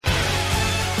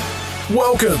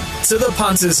Welcome to the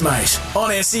Punters Mate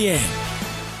on SEN.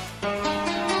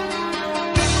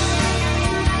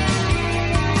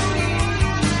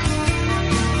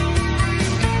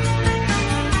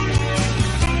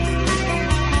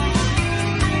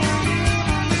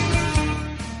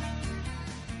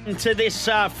 To this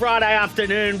Friday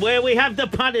afternoon where we have the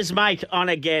Punters Mate on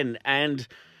again, and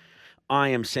I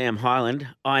am Sam Hyland.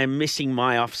 I am missing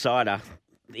my offsider,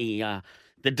 the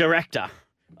director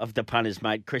of the Punters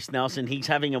Mate, Chris Nelson. He's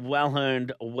having a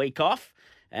well-earned week off,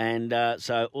 and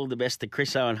so all the best to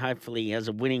Chriso, and hopefully he has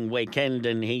a winning weekend,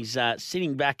 and he's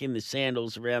sitting back in the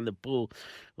sandals around the pool,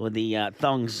 or the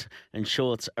thongs and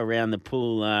shorts around the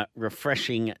pool,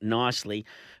 refreshing nicely.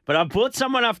 But I brought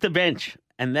someone off the bench,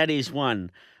 and that is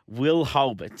one Will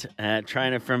Holbert,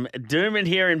 trainer from Doomben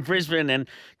here in Brisbane, and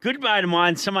good mate of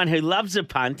mine, someone who loves a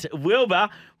punt. Wilbur,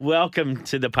 welcome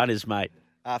to the Punters Mate.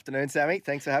 Afternoon, Sammy.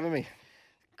 Thanks for having me.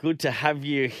 Good to have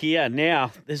you here.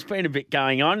 Now, there's been a bit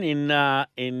going on in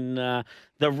the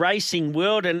racing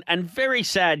world, and very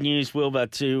sad news, Wilbur,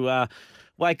 to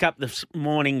wake up this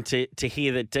morning to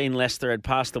hear that Dean Lester had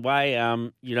passed away.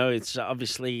 It's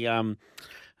obviously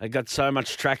I got so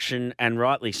much traction, and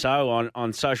rightly so,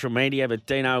 on social media. But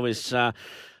Dino was a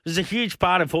huge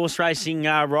part of horse racing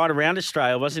right around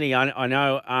Australia, wasn't he? I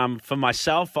know for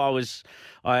myself,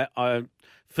 I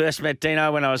first met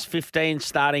Dino when I was 15,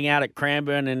 starting out at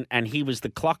Cranbourne, and he was the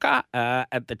clocker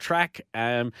at the track.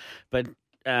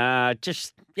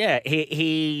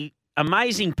 He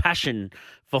amazing passion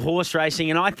for horse racing,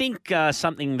 and I think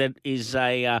something that is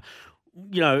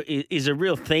is a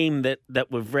real theme that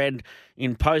we've read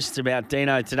in posts about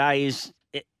Dino today is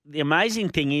the amazing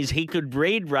thing is he could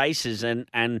read races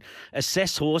and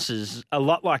assess horses a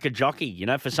lot like a jockey.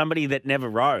 For somebody that never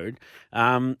rode,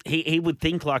 he would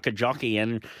think like a jockey,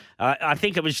 and I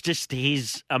think it was just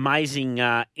his amazing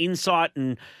insight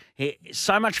and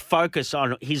so much focus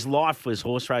on his life was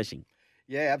horse racing.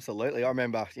 Yeah, absolutely. I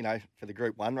remember, for the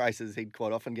Group 1 races, he'd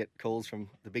quite often get calls from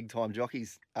the big-time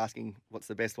jockeys asking what's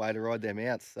the best way to ride their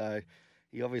mounts. So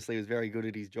he obviously was very good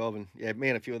at his job. And, yeah, me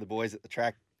and a few of the boys at the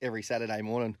track every Saturday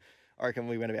morning, I reckon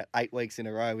we went about 8 weeks in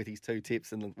a row with his 2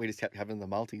 tips, and we just kept having the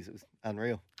multis. It was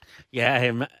unreal.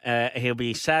 Yeah, he'll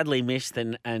be sadly missed,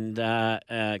 and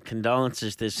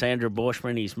condolences to Sandra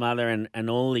Borschman, his mother, and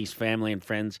all his family and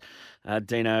friends.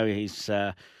 Dino, he's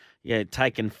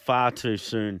taken far too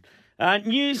soon.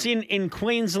 News in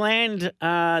Queensland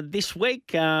this week.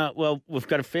 We've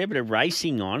got a fair bit of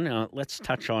racing on. Let's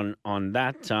touch on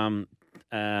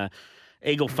that.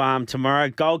 Eagle Farm tomorrow,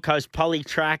 Gold Coast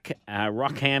Polytrack,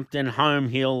 Rockhampton, Home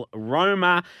Hill,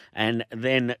 Roma, and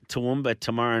then Toowoomba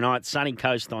tomorrow night. Sunny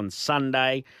Coast on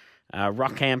Sunday,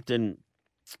 Rockhampton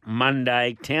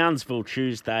Monday, Townsville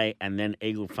Tuesday, and then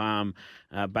Eagle Farm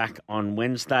back on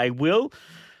Wednesday. Will,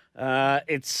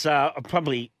 it's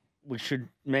probably... We should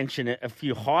mention a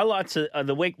few highlights of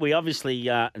the week. We obviously,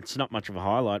 it's not much of a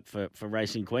highlight for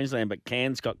Racing Queensland, but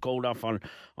Cairns got called off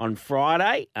on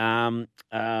Friday. Cairns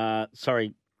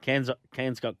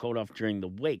got called off during the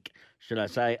week, should I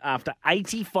say, after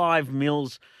 85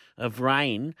 mils of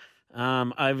rain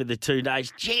over the 2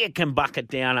 days. Gee, it can bucket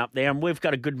down up there. And we've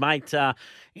got a good mate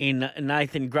in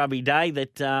Nathan Grubby Day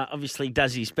that obviously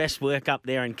does his best work up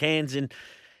there in Cairns. And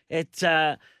it's...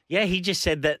 Yeah, he just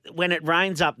said that when it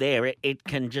rains up there, it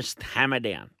can just hammer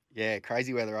down. Yeah,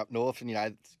 crazy weather up north, and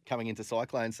it's coming into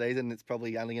cyclone season. It's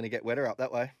probably only going to get wetter up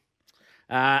that way.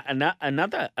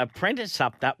 Another apprentice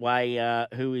up that way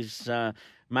who is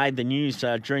made the news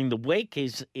during the week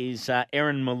is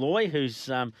Erin Malloy, who's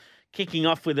kicking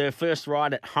off with her first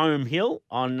ride at Home Hill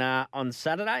on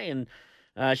Saturday, and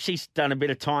she's done a bit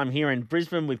of time here in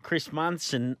Brisbane with Chris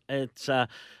Muntz, and it's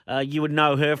you would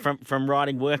know her from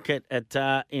riding work at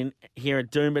here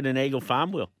at Doomben and Eagle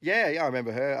Farm, Will. Yeah, I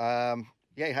remember her.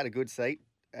 He had a good seat,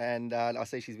 and I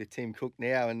see she's with Tim Cook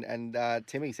now, and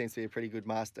Timmy seems to be a pretty good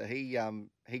master. He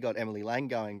got Emily Lang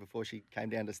going before she came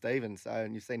down to Stephen,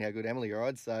 and you've seen how good Emily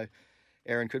rides, so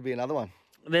Erin could be another one.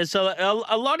 There's a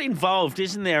lot involved,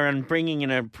 isn't there, in bringing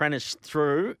an apprentice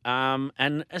through,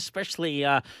 and especially,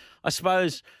 I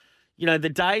suppose, the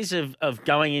days of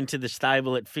going into the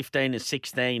stable at 15 to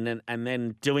 16 and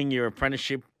then doing your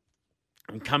apprenticeship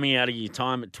and coming out of your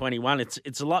time at 21,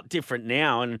 it's a lot different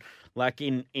now. And like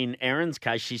in Erin's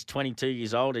case, she's 22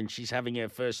 years old and she's having her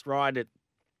first ride.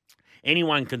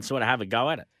 Anyone can sort of have a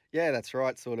go at it. Yeah, that's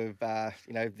right. Sort of,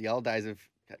 the old days of,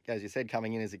 as you said,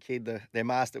 coming in as a kid, their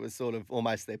master was sort of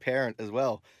almost their parent as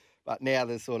well. But now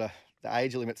there's sort of the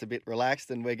age limit's a bit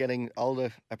relaxed and we're getting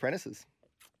older apprentices.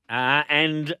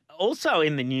 And also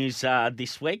in the news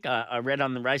this week, I read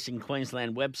on the Racing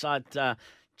Queensland website,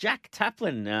 Jack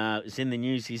Taplin is in the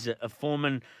news. He's a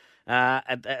foreman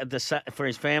for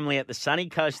his family at the sunny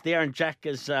coast there, and Jack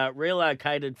has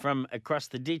relocated from across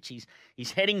the ditch.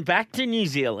 He's heading back to New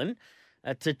Zealand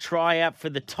to try out for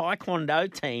the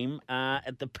Taekwondo team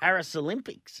at the Paris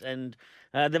Olympics, and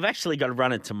they've actually got to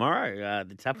run it tomorrow,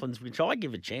 the Taplins, which I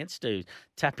give a chance to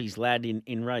tap his lad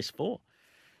in race 4.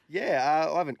 Yeah,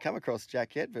 I haven't come across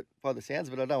Jack yet, but by the sounds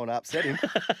of it, I don't want to upset him.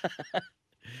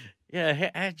 Yeah,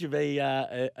 how'd you be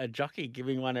a jockey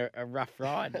giving one a rough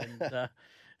ride? And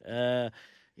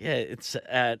yeah, it's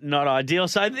not ideal.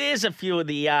 So there's a few of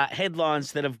the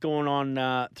headlines that have gone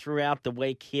on throughout the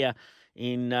week here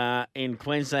in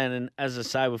Queensland. And as I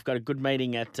say, we've got a good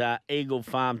meeting at Eagle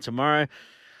Farm tomorrow.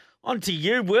 On to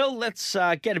you, Will. Let's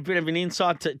get a bit of an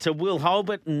insight to Will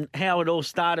Holbert and how it all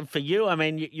started for you. I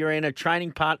mean, you're in a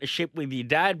training partnership with your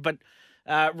dad, but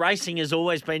racing has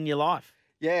always been your life.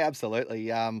 Yeah,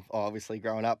 absolutely. Obviously,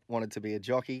 growing up, wanted to be a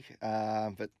jockey,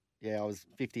 but yeah, I was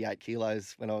 58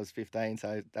 kilos when I was 15,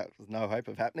 so that was no hope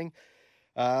of happening.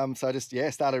 So I just,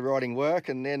 started riding work,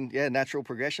 and then, natural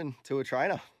progression to a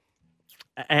trainer.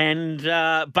 And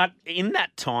but in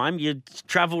that time, you'd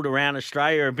travelled around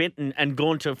Australia a bit and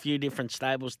gone to a few different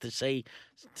stables to see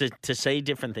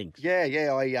different things.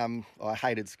 Yeah. I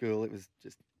hated school. It was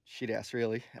just shit house,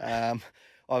 really. I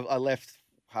left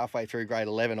halfway through grade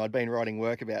 11. I'd been riding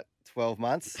work about 12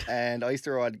 months, and I used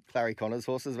to ride Clary Connor's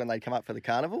horses when they'd come up for the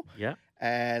carnival. Yeah.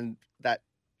 And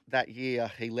that year,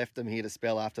 he left them here to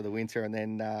spell after the winter, and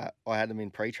then I had them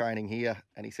in pre-training here,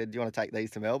 and he said, "Do you want to take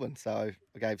these to Melbourne?" So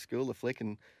I gave school a flick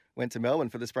and went to Melbourne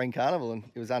for the spring carnival, and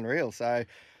it was unreal. So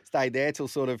stayed there till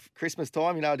sort of Christmas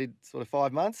time. I did sort of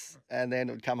 5 months, and then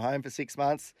would come home for 6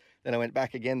 months. Then I went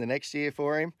back again the next year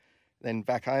for him, then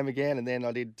back home again, and then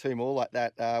I did 2 more like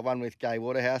that, one with Gay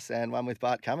Waterhouse and one with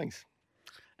Bart Cummings.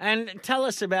 And tell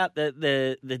us about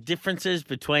the differences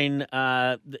between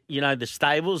the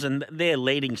stables, and they're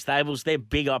leading stables. They're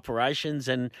big operations,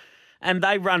 and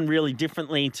they run really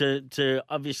differently to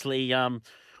obviously.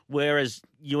 Whereas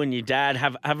you and your dad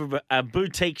have a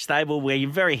boutique stable where you're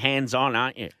very hands on,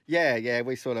 aren't you? Yeah.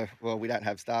 We we don't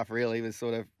have staff really. We've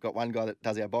sort of got one guy that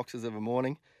does our boxes of a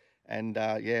morning, and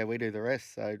we do the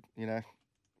rest. So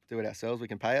do it ourselves. We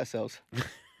can pay ourselves.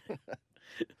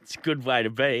 It's a good way to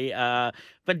be.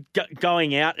 But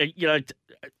going out,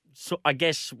 so I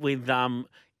guess with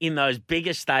in those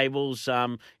bigger stables,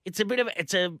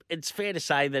 it's fair to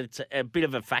say that it's a bit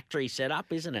of a factory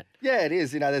setup, isn't it? Yeah, it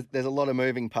is. There's a lot of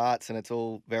moving parts, and it's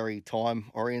all very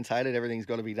time orientated. Everything's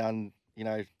got to be done, in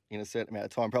a certain amount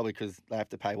of time, probably because they have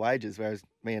to pay wages. Whereas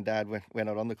me and Dad, we're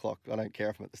not on the clock. I don't care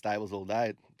if I'm at the stables all day.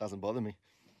 It doesn't bother me.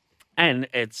 And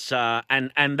it's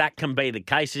and that can be the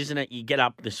case, isn't it? You get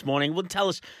up this morning. Well, tell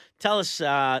us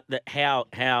that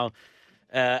how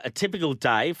a typical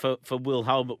day for Will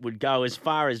Holbert would go, as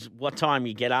far as what time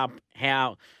you get up,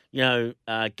 how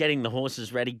getting the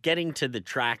horses ready, getting to the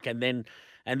track, and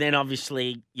then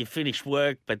obviously you finish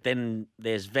work, but then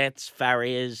there's vets,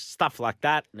 farriers, stuff like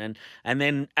that, and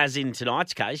then as in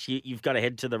tonight's case, you've got to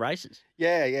head to the races.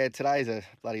 Yeah. Today's a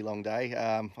bloody long day.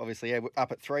 Obviously, we're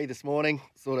up at 3 this morning,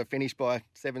 sort of finished by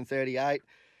 7:38,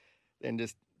 then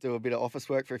just do a bit of office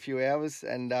work for a few hours,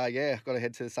 and got to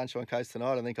head to the Sunshine Coast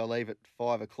tonight. I think I'll leave at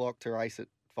 5 o'clock to race at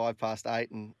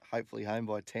 8:05, and hopefully home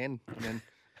by 10, and then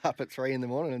up at 3 in the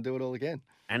morning and do it all again.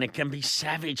 And it can be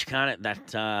savage, can't it?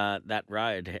 That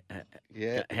road.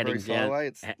 Yeah, heading Bruce down. Highway.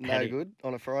 It's no good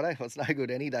on a Friday. Well, it's no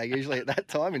good any day. Usually at that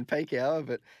time in peak hour.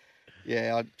 But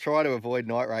yeah, I try to avoid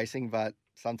night racing, but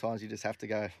sometimes you just have to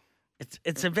go.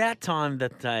 It's about time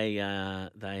that they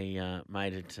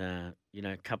made it.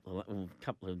 A couple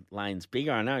of lanes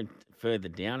bigger. I know further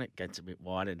down it gets a bit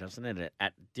wider, doesn't it?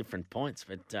 At different points,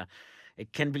 but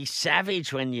it can be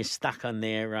savage when you're stuck on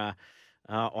there.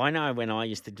 I know when I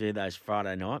used to do those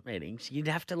Friday night meetings, you'd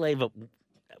have to leave at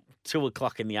 2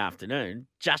 o'clock in the afternoon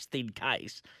just in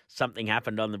case something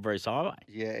happened on the Bruce Highway.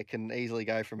 Yeah, it can easily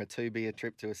go from a 2-beer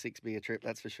trip to a 6-beer trip,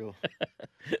 that's for sure.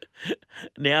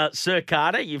 Now, Sir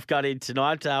Carter, you've got in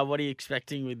tonight. What are you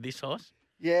expecting with this horse?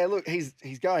 Yeah, look, he's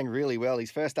going really well.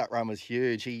 His first up run was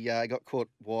huge. He got caught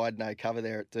wide, no cover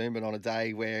there at Doomben on a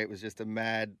day where it was just a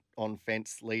mad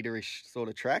on-fence leaderish sort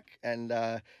of track. And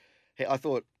I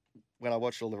thought, when I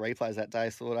watched all the replays that day, I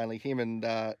thought only him and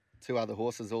 2 other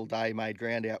horses all day made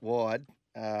ground out wide.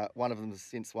 One of them's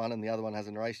since won and the other one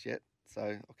hasn't raced yet. So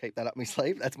I'll keep that up my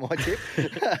sleeve. That's my tip.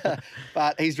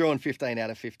 But he's drawn 15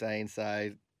 out of 15. So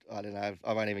I don't know.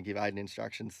 I won't even give Aidan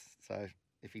instructions. So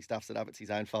if he stuffs it up, it's his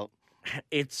own fault.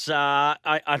 It's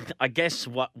I guess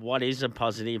what is a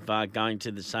positive going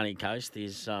to the sunny coast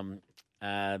is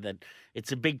that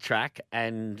it's a big track,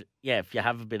 and yeah, if you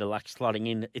have a bit of luck slotting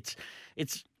in, it's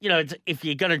if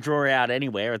you're going to draw out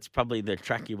anywhere, it's probably the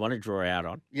track you want to draw out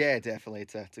on. Yeah, definitely.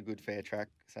 It's a good fair track,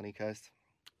 Sunny Coast.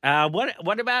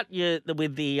 What about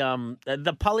with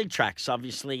the poly tracks?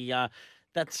 Obviously,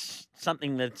 that's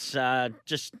something that's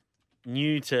just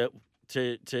new to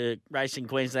racing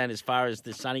Queensland as far as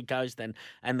the Sunny Coast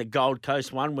and the Gold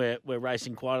Coast one. We're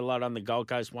racing quite a lot on the Gold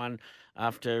Coast one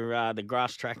after the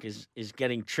grass track is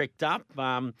getting tricked up.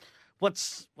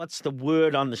 What's the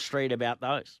word on the street about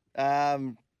those? Yeah,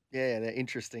 they're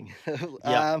interesting.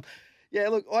 Yeah. Yeah,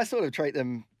 look, I sort of treat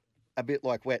them a bit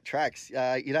like wet tracks.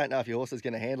 You don't know if your horse is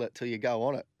going to handle it till you go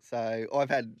on it. So I've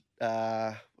had, what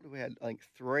have we had? I think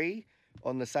 3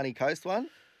 on the Sunny Coast one.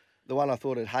 The one I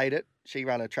thought would hate it, she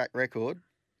ran a track record,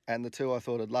 and the 2 I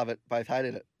thought would love it, both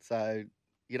hated it. So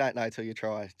you don't know till you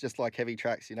try. Just like heavy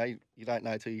tracks, you you don't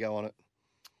know till you go on it.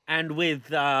 And with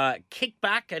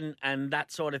kickback and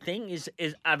that sort of thing,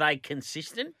 are they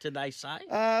consistent? Do they say?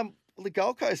 Well, the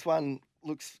Gold Coast one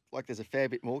looks like there's a fair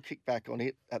bit more kickback on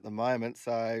it at the moment.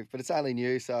 So, but it's only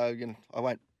new, so I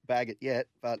won't bag it yet.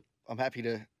 But I'm happy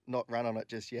to not run on it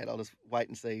just yet. I'll just wait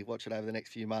and see, watch it over the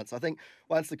next few months. I think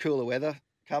once the cooler weather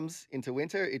comes into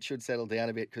winter, it should settle down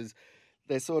a bit because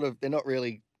they're not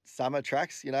really summer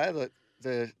tracks.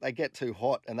 They get too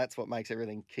hot, and that's what makes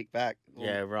everything kick back.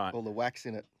 Yeah, right. All the wax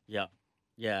in it. Yeah,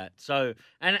 yeah. So,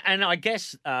 and I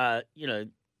guess that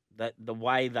the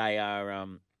way they are,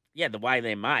 the way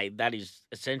they're made, that is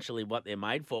essentially what they're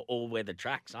made for, all weather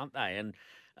tracks, aren't they? And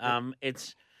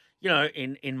it's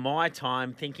in my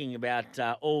time thinking about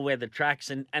all weather tracks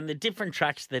and the different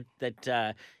tracks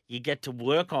that you get to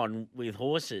work on with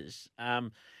horses.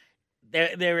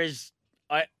 There is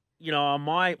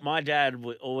my dad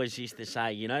always used to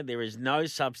say, there is no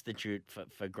substitute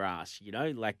for grass.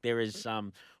 Like there is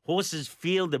horses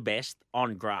feel the best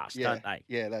on grass, don't they?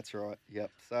 Yeah, that's right. Yep.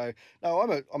 So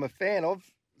no, I'm a fan of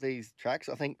these tracks.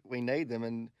 I think we need them,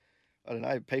 and I don't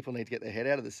know, people need to get their head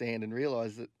out of the sand and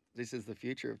realise that this is the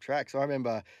future of tracks. I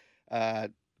remember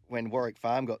when Warwick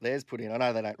Farm got theirs put in. I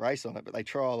know they don't race on it, but they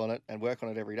trial on it and work on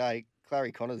it every day.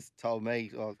 Clary Connors told me,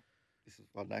 this is,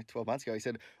 I don't know, 12 months ago, he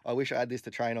said, I wish I had this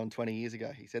to train on 20 years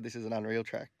ago. He said, this is an unreal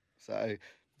track. So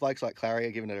blokes like Clary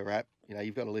are giving it a rap.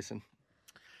 You've got to listen.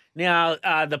 Now,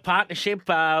 the partnership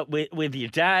with your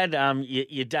dad,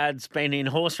 your dad's been in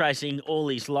horse racing all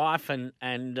his life, and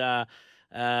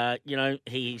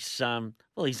he's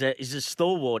a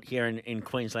stalwart here in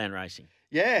Queensland racing.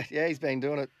 Yeah, he's been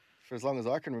doing it for as long as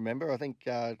I can remember. I think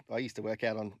I used to work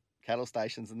out on cattle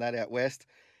stations and that out west.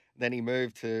 Then he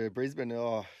moved to Brisbane.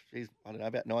 I don't know,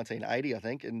 about 1980, I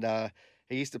think, and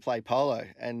he used to play polo,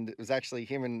 and it was actually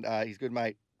him and his good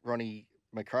mate Ronnie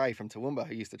McRae from Toowoomba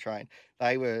who used to train.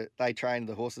 They trained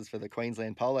the horses for the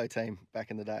Queensland polo team back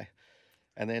in the day,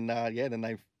 and then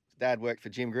Dad worked for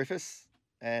Jim Griffiths,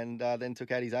 and then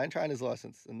took out his own trainer's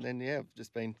license, and then I've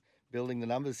just been building the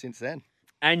numbers since then.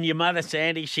 And your mother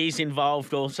Sandy, she's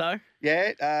involved also.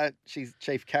 Yeah, she's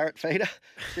chief carrot feeder.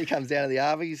 She comes down to the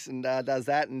Arvies and does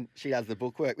that, and she does the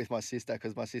bookwork with my sister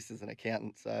because my sister's an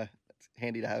accountant, so it's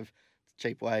handy to have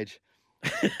cheap wage.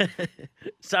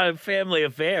 So family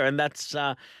affair, and that's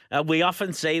we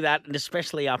often see that, and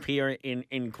especially up here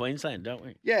in Queensland, don't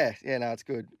we? Yeah, no, it's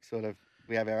good. Sort of,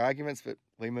 we have our arguments, but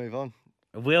we move on.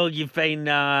 Will, you've been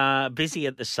busy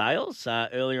at the sales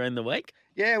earlier in the week.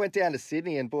 Yeah, I went down to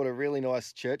Sydney and bought a really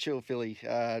nice Churchill filly.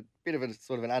 Bit of a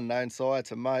sort of an unknown sire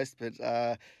to most,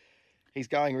 but he's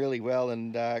going really well.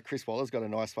 And Chris Waller's got a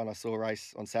nice one. I saw a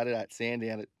race on Saturday at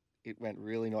Sandown. It went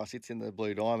really nice. It's in the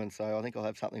Blue Diamond, so I think I'll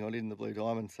have something on it in the Blue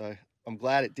Diamond. So I'm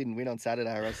glad it didn't win on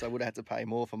Saturday, or else I would have had to pay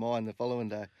more for mine the following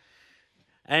day.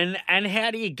 And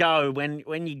how do you go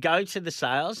when you go to the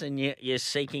sales and you're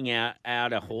seeking out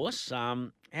a horse?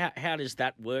 How does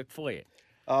that work for you?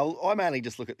 I mainly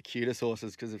just look at the cutest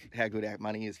horses because of how good our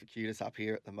money is for cutest up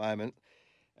here at the moment.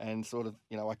 And sort of,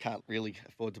 I can't really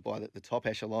afford to buy the top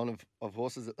echelon of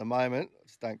horses at the moment. I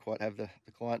just don't quite have the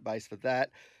client base for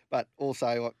that. But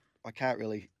also, I can't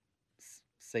really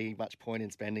see much point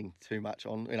in spending too much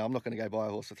on. I'm not going to go buy a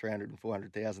horse for 300 and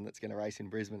 400,000 that's going to race in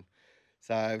Brisbane.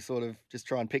 So sort of just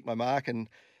try and pick my mark. And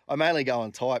I mainly go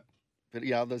on type. But,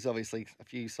 there's obviously a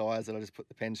few sires that I just put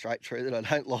the pen straight through that I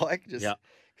don't like, just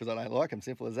because I don't like them,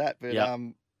 simple as that. But,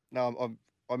 no,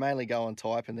 I mainly go on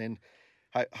type and then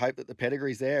hope that the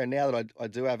pedigree's there. And now that I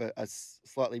do have a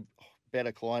slightly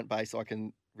better client base, I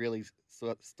can really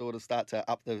sort of start to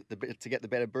up to get the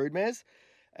better broodmares.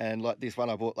 And like this one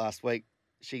I bought last week,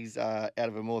 she's out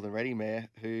of a More Than Ready mare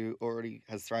who already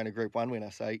has thrown a Group 1 winner.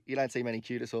 So you don't see many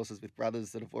cutest horses with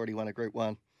brothers that have already won a Group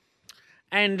 1.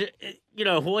 And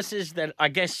horses that I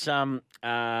guess when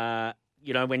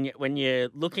you're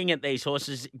looking at these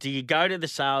horses, do you go to the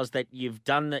sales that you've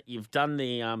done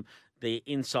the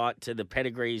insight to the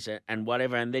pedigrees and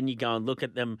whatever, and then you go and look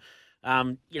at them?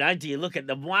 Do you look at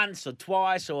them once or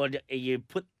twice, or do you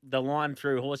put the line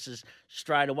through horses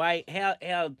straight away? How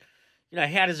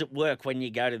does it work when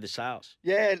you go to the sales?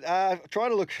 Yeah, I try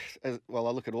to look well.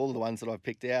 I look at all of the ones that I've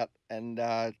picked out, and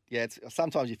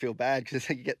sometimes you feel bad because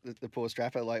you get the poor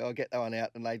strapper, like, I'll get that one out,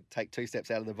 and they take 2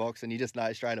 steps out of the box, and you just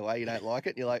know straight away you don't like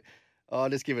it. You're like, oh,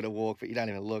 just give it a walk, but you don't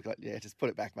even look. Like, yeah, just put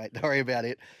it back, mate. Don't worry about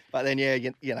it. But then,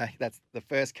 that's the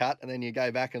first cut, and then you go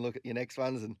back and look at your next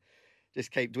ones, and just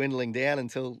keep dwindling down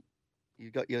until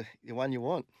you've got your one you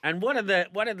want. And what are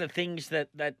the things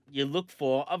that you look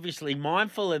for? Obviously,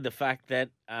 mindful of the fact that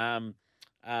I'm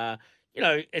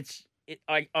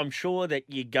sure that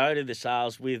you go to the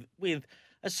sales with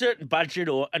a certain budget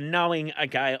or a knowing.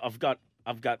 Okay, I've got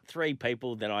 3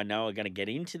 people that I know are going to get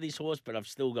into this horse, but I've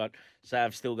still got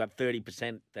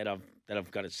 30% that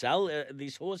I've got to sell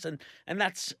this horse, and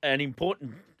that's an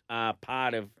important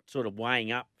part of sort of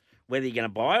weighing up whether you're going to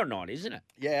buy or not, isn't it?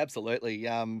 Yeah, absolutely.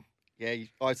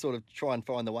 I sort of try and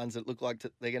find the ones that look like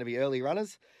they're going to be early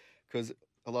runners, because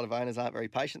a lot of owners aren't very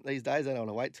patient these days. They don't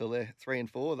want to wait till they're 3 and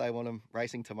 4. They want them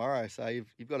racing tomorrow. So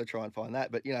you've got to try and find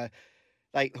that. But,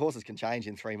 horses can change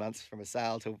in 3 months from a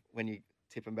sale to when you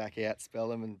tip them back out, spell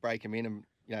them and break them in, and,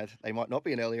 they might not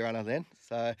be an early runner then.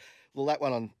 So, that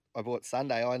one I bought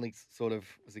Sunday, I only sort of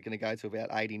was going to go to about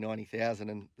 80, 90,000,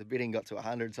 and the bidding got to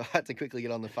 100. So I had to quickly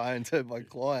get on the phone to my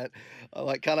client. I'm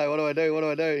like, Cunno, what do I do? What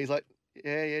do I do? And he's like,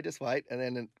 yeah, just wait. And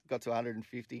then it got to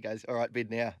 150. He goes, all right, bid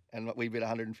now. And we bid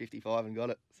 155 and got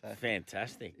it. So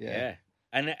fantastic. Yeah.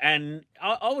 And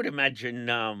I would imagine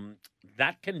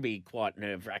that can be quite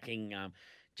nerve-wracking.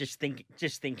 Just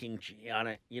thinking,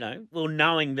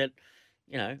 knowing that,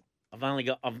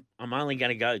 I'm only going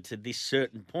to go to this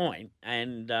certain point,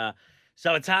 and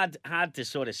so it's hard to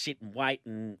sort of sit and wait,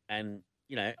 and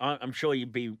I'm sure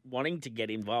you'd be wanting to get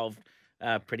involved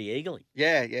pretty eagerly.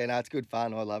 Yeah, no, it's good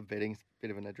fun. I love betting. It's a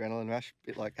bit of an adrenaline rush, a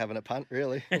bit like having a punt,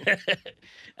 really.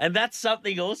 And that's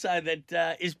something also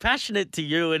that is passionate to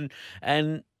you,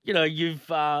 and you've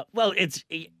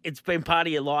it's been part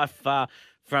of your life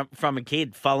from a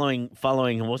kid following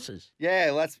horses. Yeah,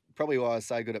 well, that's probably why I was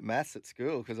so good at maths at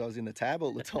school, because I was in the tab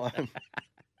all the time.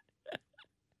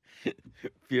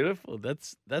 Beautiful.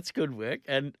 That's good work.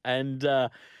 And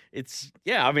it's,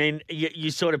 I mean, you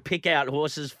sort of pick out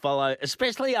horses, follow,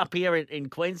 especially up here in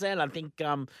Queensland. I think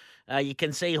you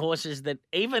can see horses that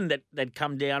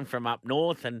come down from up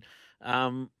north, and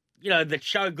that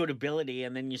show good ability,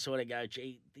 and then you sort of go,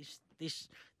 gee, this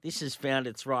has found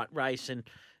its right race. And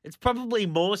it's probably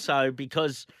more so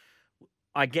because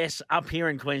I guess up here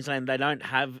in Queensland they don't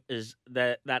have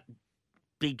that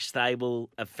big stable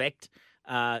effect.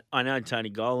 I know Tony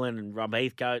Golan and Rob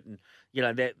Heathcote, and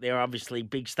they're obviously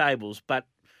big stables, but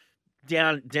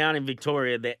down in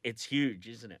Victoria, it's huge,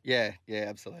 isn't it? Yeah,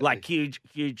 absolutely. Like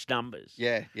huge numbers.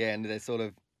 Yeah, and they're sort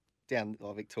of down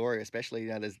Victoria, especially.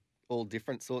 There's all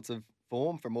different sorts of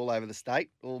form from all over the state,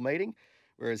 all meeting.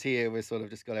 Whereas here, we've sort of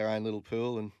just got our own little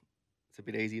pool, and it's a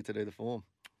bit easier to do the form.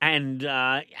 And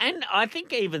I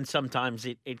think even sometimes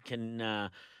it can,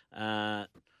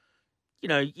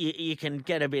 you can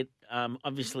get a bit,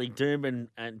 obviously Doomben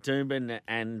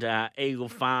and Eagle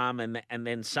Farm and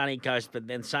then Sunny Coast, but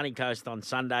then Sunny Coast on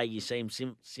Sunday you see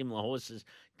similar horses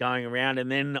going around, and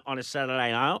then on a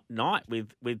Saturday night with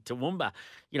Toowoomba,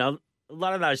 a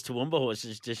lot of those Toowoomba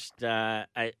horses just are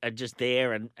just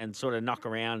there and sort of knock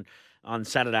around on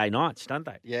Saturday nights, don't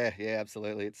they? Yeah,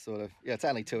 absolutely. It's sort of, it's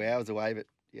only 2 hours away, but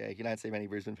yeah, you don't see many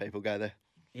Brisbane people go there.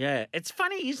 Yeah, it's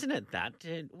funny, isn't it, that?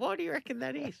 Why do you reckon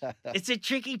that is? It's a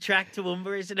tricky track,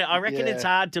 Toowoomba, isn't it? I reckon it's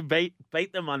hard to beat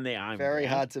them on their own. Very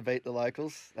hard to beat the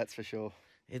locals, that's for sure.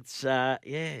 It's,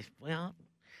 well,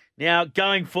 now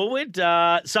going forward,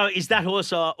 so is that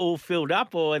horse all filled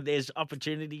up, or there's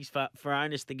opportunities for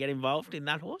owners to get involved in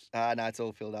that horse? No, it's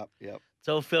all filled up, yep. It's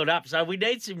all filled up. So we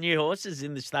need some new horses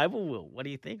in the stable, Will. What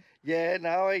do you think? Yeah,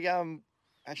 no, I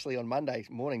actually on Monday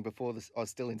morning before this, I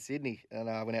was still in Sydney, and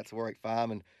I went out to Warwick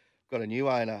Farm and got a new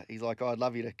owner. He's like, I'd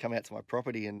love you to come out to my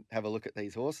property and have a look at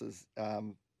these horses.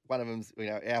 One of them's,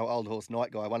 our old horse Night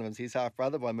Guy. One of them's his half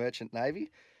brother by Merchant Navy.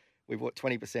 We bought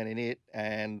 20% in it,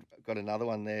 and got another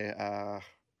one there. I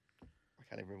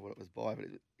can't even remember what it was by, but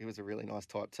it was a really nice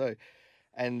type too.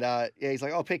 And he's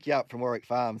like, I'll pick you up from Warwick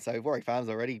Farm. So Warwick Farm's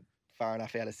already far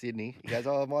enough out of Sydney. He goes,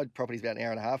 my property's about an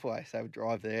hour and a half away. So we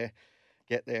drive there,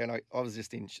 get there, and I was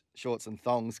just in shorts and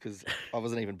thongs because I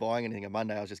wasn't even buying anything on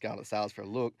Monday. I was just going to the sales for a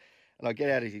look. and I get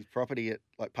out of his property at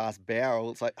like past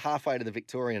Bowral. It's like halfway to the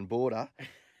Victorian border.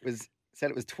 Said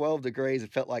it was 12 degrees.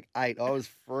 It felt like 8. I was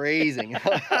freezing.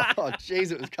 Oh,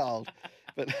 jeez, it was cold.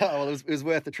 But well, it was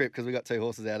worth the trip because we got 2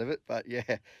 horses out of it. But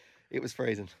yeah, it was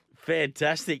freezing.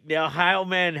 Fantastic. Now, Hale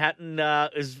Manhattan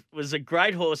was a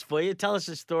great horse for you. Tell us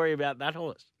a story about that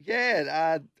horse.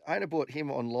 Yeah, I only bought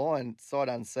him online, sight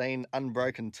unseen,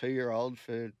 unbroken 2-year-old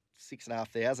for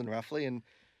 6,500 roughly, and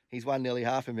he's won nearly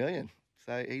 $500,000.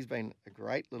 So he's been a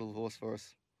great little horse for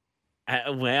us.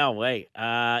 Wow, wait.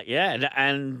 Yeah,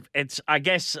 and it's, I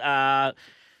guess, they're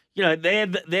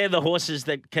the horses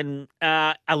that can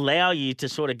allow you to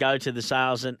sort of go to the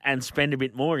sales and spend a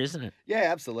bit more, isn't it? Yeah,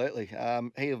 absolutely.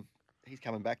 He's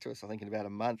coming back to us, I think, in about a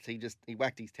month. He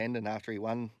whacked his tendon after he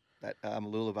won that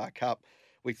Mooloolaba Cup.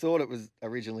 We thought it was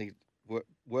originally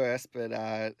worse,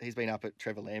 but he's been up at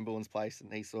Trevor Lambourne's place,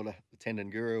 and he's sort of the tendon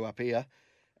guru up here.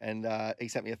 And he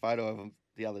sent me a photo of him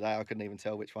the other day. I couldn't even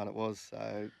tell which one it was,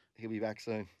 so he'll be back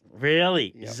soon.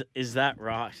 Really? Yep. Is that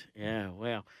right? Yeah,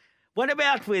 wow. What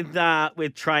about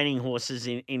with training horses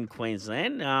in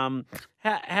Queensland?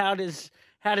 How does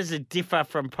it differ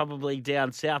from probably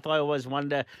down south? I always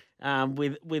wonder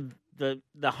with the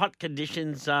hot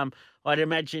conditions. I'd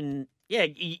imagine, yeah,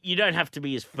 you don't have to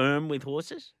be as firm with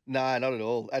horses. No, not at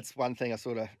all. That's one thing I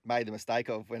sort of made the mistake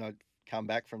of when I come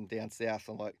back from down south.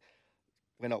 I'm like,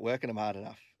 we're not working them hard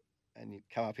enough, and you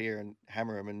come up here and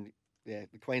hammer them, and yeah,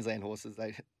 the Queensland horses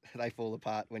they fall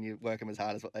apart when you work them as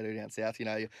hard as what they do down south.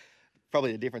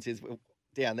 Probably the difference is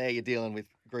down there you're dealing with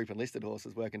group enlisted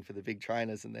horses working for the big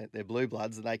trainers, and they're blue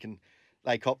bloods, and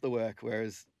they cop the work,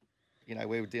 whereas we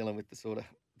were dealing with the sort of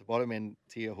the bottom end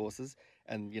tier horses,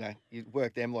 and you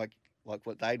work them like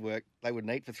what they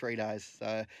wouldn't eat for 3 days. So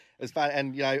it was fun,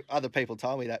 and other people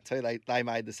told me that too. They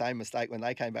made the same mistake when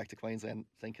they came back to Queensland,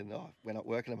 thinking, oh, we're not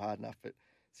working them hard enough, but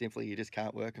simply you just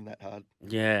can't work them that hard.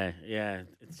 Yeah.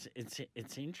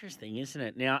 It's interesting, isn't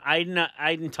it? Now,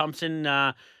 Aiden Thompson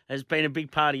has been a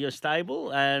big part of your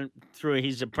stable through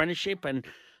his apprenticeship, and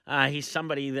he's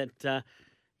somebody that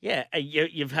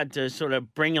you've had to sort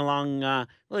of bring along.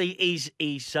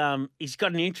 He's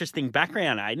got an interesting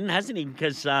background, Aiden, hasn't he?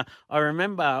 Because I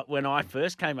remember when I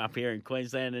first came up here in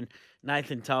Queensland, and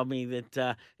Nathan told me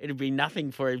that it'd be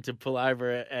nothing for him to pull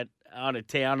over out of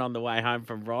town on the way home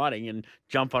from riding and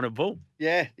jump on a bull.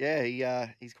 Yeah,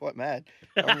 he's quite mad.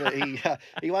 I remember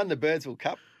he won the Birdsville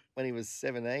Cup when he was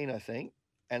 17, I think,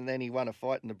 and then he won a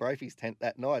fight in the Brophy's tent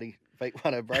that night. He beat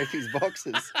one of Brophy's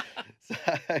boxers. So,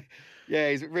 yeah,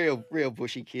 he's a real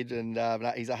bushy kid, and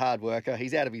he's a hard worker.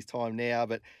 He's out of his time now,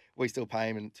 but we still pay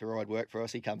him to ride work for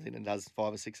us. He comes in and does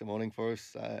 5 or 6 in the morning for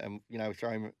us, and we throw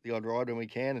him the odd ride when we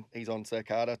can. And he's on Sir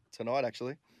Carter tonight,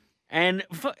 actually. And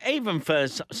even for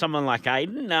someone like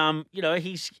Aiden,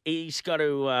 he's got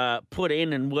to put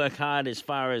in and work hard as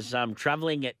far as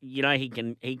travelling.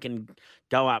 He can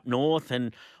go up north,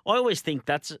 and I always think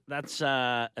that's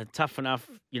a tough enough.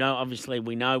 Obviously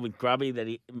we know with Grubby that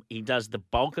he does the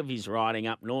bulk of his riding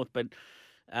up north, but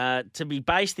to be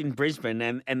based in Brisbane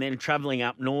and then travelling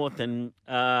up north, and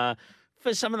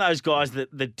for some of those guys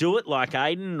that do it like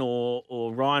Aiden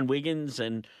or Ryan Wiggins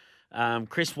and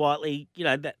Chris Whiteley,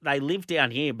 they live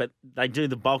down here, but they do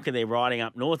the bulk of their riding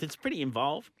up north. It's pretty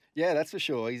involved. Yeah, that's for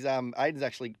sure. He's Aiden's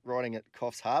actually riding at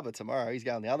Coffs Harbour tomorrow. He's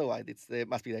going the other way. It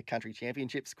must be their country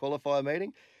championships qualifier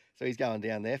meeting, so he's going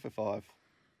down there for 5.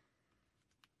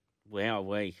 Wow,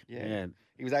 yeah.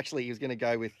 He was going to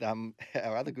go with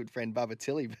our other good friend Bubba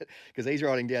Tilley, but because he's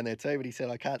riding down there too. But he said,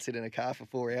 I can't sit in a car for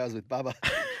 4 hours with Bubba.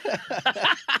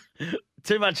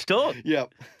 Too much talk.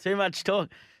 Yep. Too much talk.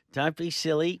 Don't be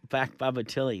silly, back Bubba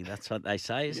Tilley. That's what they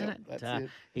say, isn't it? That's it.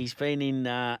 He's been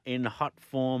in hot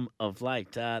form of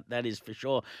late, that is for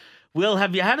sure. Will,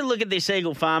 have you had a look at this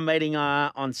Eagle Farm meeting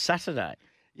on Saturday?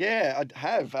 Yeah, I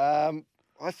have.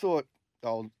 I thought,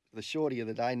 the shorty of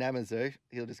the day, Namazu,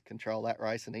 he'll just control that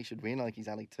race and he should win. I think he's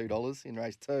only $2 in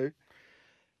race 2.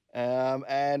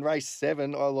 And race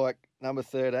 7, I like number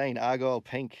 13, Argyle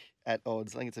Pink at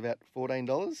odds. I think it's about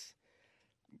 $14.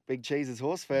 Big Cheese's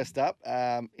horse first up.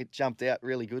 It jumped out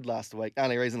really good last week. The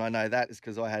only reason I know that is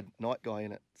because I had Night Guy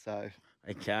in it. So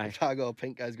okay, if Argyle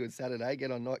Pink goes good Saturday,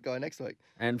 get on Night Guy next week.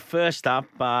 And first up,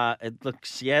 it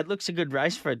looks a good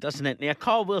race for it, doesn't it? Now,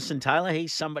 Kyle Wilson-Taylor,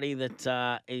 he's somebody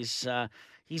that he's a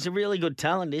really good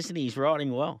talent, isn't he? He's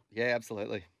riding well. Yeah,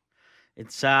 absolutely.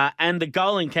 It's and the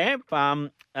Golan camp.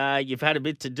 You've had a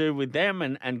bit to do with them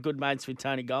and good mates with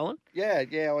Tony Golan. Yeah.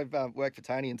 I've worked for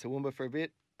Tony in Toowoomba for a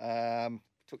bit.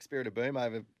 Took Spirit of Boom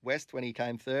over west when he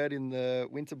came third in the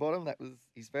Winterbottom. That was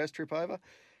his first trip over.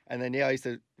 And then, I used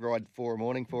to ride 4 a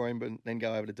morning for him, but then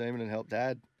go over to Doomben and help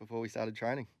Dad before we started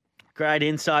training. Great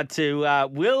insight to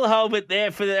Will Holbert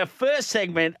there for the first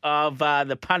segment of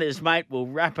the Punters, Mate. We'll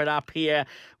wrap it up here.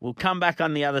 We'll come back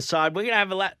on the other side. We're going to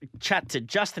have a chat to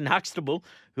Justin Huxtable,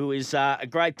 who is a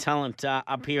great talent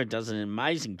up here and does an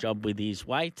amazing job with his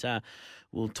weight.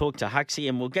 We'll talk to Huxie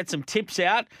and we'll get some tips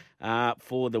out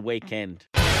for the weekend.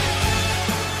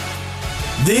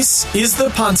 This is the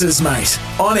Punters, Mate,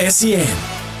 on SEN.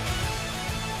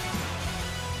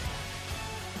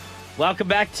 Welcome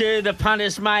back to the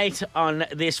Punters, Mate, on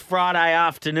this Friday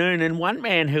afternoon. And one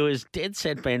man who has dead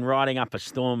set been riding up a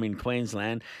storm in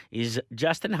Queensland is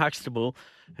Justin Huxtable,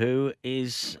 who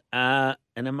is an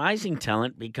amazing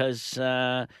talent because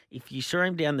if you saw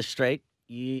him down the street,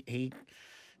 he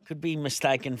could be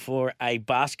mistaken for a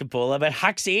basketballer. But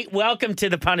Huxie, welcome to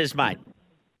the Punters, Mate.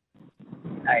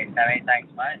 Hey, Sammy,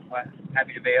 thanks, mate. Well,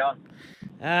 happy to be on.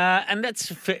 And that's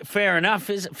fair enough.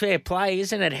 Is it fair play,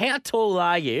 isn't it? How tall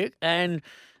are you? And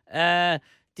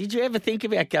did you ever think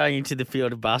about going into the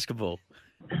field of basketball?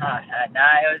 No,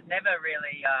 it was never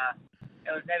really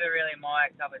my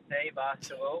cup of tea,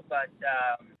 basketball. But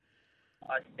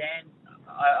I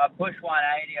push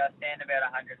 180. I stand about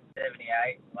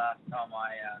 178. Last time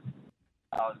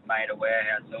I was made aware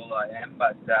how tall I am.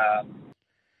 But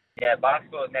yeah,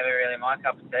 basketball was never really my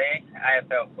cup of tea.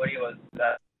 AFL footy was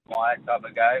my type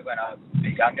of go when I was a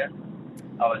bit younger.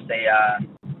 Obviously,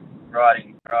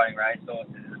 riding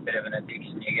racehorses is a bit of an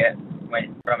addiction you get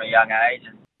from a young age,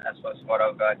 and that's what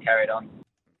I've carried on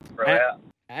throughout.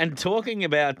 And talking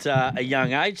about a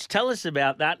young age, tell us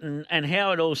about that and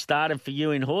how it all started for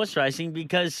you in horse racing,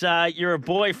 because you're a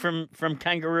boy from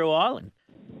Kangaroo Island.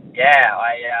 Yeah,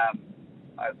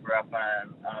 I grew up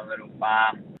on a little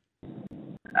farm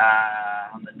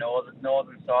on the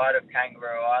northern side of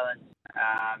Kangaroo Island.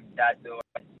 Dad's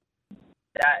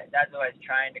always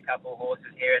trained a couple of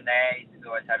horses here and there. He's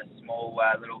always had a small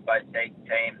little boutique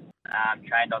team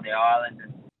trained on the island,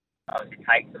 and obviously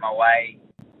takes them away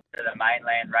to the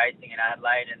mainland racing in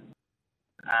Adelaide, and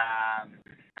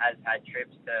has had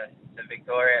trips to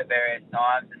Victoria at various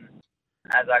times. And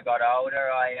as I got older,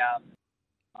 I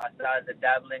started to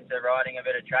dabble into riding a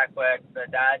bit of track work for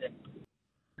Dad, and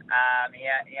he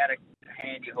had a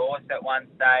handy horse at one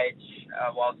stage,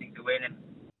 Waltzing to Win, and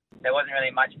there wasn't really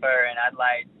much for her in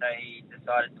Adelaide, so he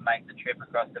decided to make the trip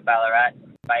across to Ballarat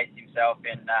and base himself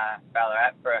in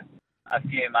Ballarat for a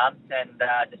few months, and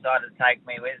decided to take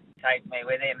me with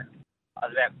him. I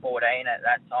was about 14 at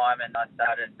that time, and I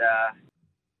started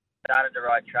to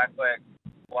ride track work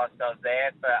whilst I was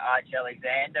there for Archie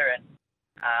Alexander, and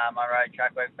I rode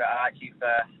track work for Archie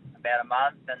for about a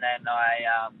month, and then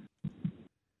I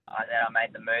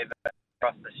made the move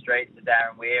across the street to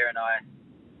Darren Weir, and I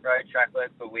rode track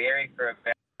work for Weary for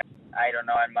about 8 or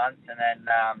 9 months, and then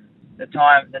the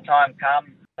time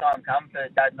come for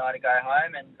Dad and I to go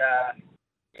home, and I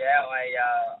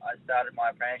started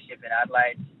my apprenticeship in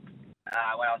Adelaide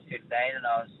when I was 15, and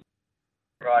I was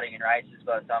riding in races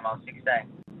by the time I was 16.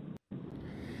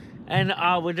 And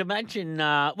I would imagine,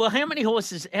 how many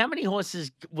horses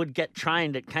would get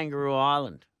trained at Kangaroo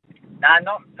Island? No,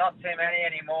 not too many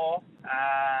anymore.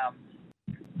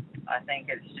 I think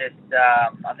it's just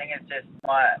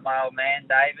my old man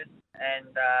David,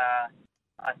 and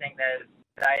I think there's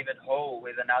David Hall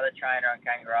with another trainer on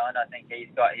Kangaroo Island. I think he's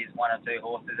got his 1 or 2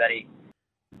 horses that he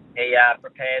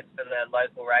prepares for the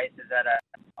local races that are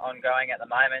ongoing at the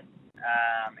moment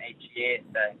each year.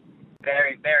 So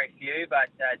very, very few, but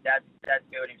Dad's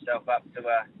built himself up to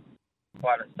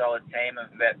quite a solid team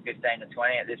of about 15 to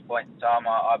 20 at this point in time,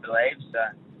 I believe. So,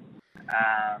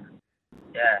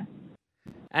 yeah.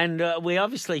 And we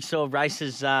obviously saw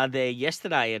races there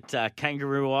yesterday at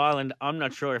Kangaroo Island. I'm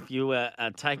not sure if you were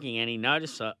taking any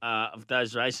notice of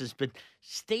those races, but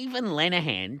Stephen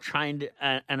Lenahan trained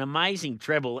an amazing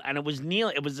treble, and it was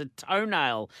a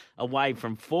toenail away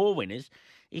from 4 winners.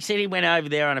 He said he went over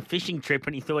there on a fishing trip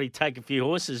and he thought he'd take a few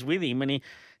horses with him, and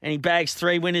he bags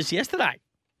 3 winners yesterday.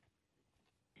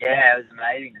 Yeah, it was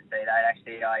amazing to see that.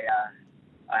 Actually, I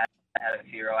had a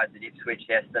few rides at Ipswich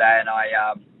yesterday, and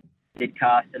I did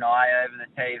cast an eye over the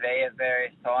TV at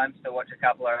various times to watch a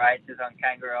couple of races on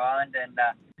Kangaroo Island, and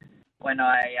when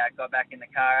I got back in the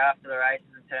car after the races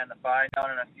and turned the phone on,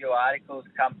 and a few articles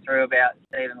come through about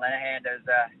Stephen Lenahan, it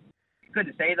was good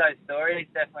to see those stories.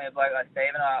 Definitely a bloke like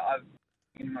Stephen.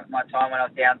 In my time when I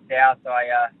was down south,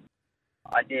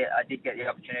 I did get the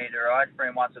opportunity to ride for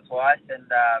him once or twice, and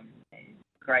he's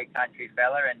a great country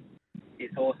fella, and his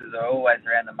horses are always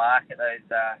around the mark at those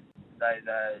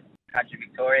country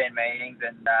Victorian meetings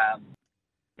and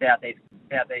Southeast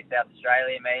South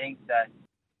Australian meetings. So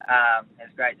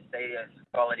it's great to see a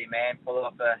quality man pull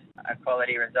off a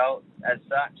quality result as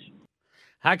such.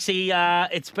 Huxley,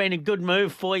 it's been a good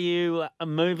move for you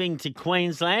moving to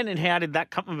Queensland, and how did that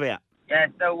come about? Yeah,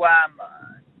 so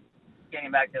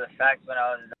getting back to the facts, when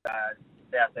I was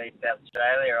South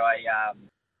Australia, I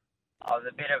was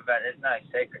a bit of there's no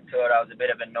secret to it, I was a bit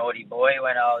of a naughty boy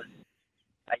when I was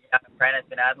a young apprentice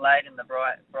in Adelaide in the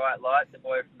bright lights. A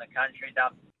boy from the country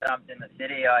dumped in the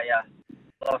city. I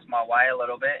lost my way a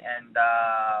little bit, and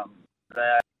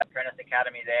the apprentice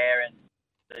academy there and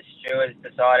the stewards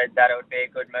decided that it would be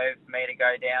a good move for me to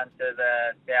go down to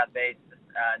the southeast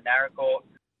Narracourt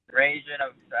region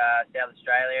of South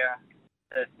Australia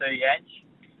to Sue Yench.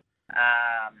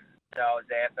 So I was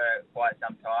there for quite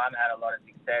some time, had a lot of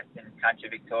success in country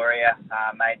Victoria,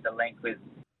 made the link with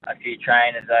a few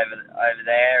trainers over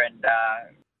there, and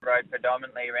rode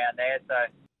predominantly around there. So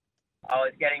I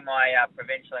was getting my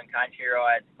provincial and country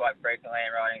rides quite frequently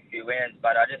and riding a few winners,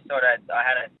 but I just sort of, I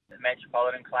had a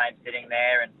metropolitan claim sitting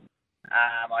there, and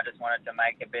I just wanted to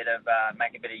make a bit of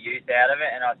use out of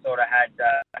it, and I sort of had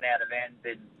run out of ends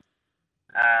in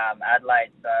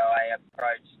Adelaide, so I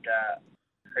approached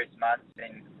Chris Muntz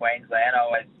in Queensland. I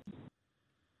always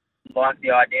liked the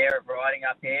idea of riding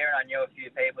up here, and I knew a few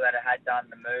people that had done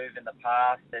the move in the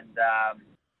past, and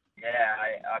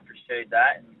I pursued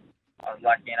that, and I was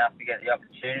lucky enough to get the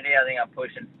opportunity. I think I'm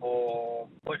pushing about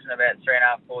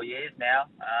 3.5, 4 years now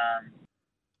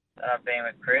that I've been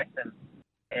with Chris, and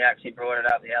he actually brought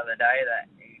it up the other day that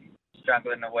he's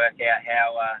struggling to work out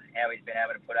how he's been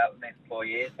able to put up with me for 4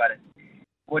 years, but it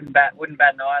wouldn't bat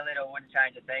an eyelid or wouldn't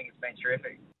change a thing. It's been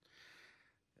terrific.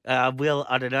 Will,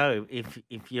 I don't know if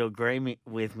you agree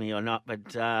with me or not,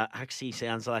 but Huxley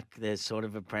sounds like the sort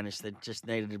of apprentice that just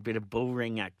needed a bit of bull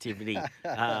ring activity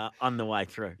on the way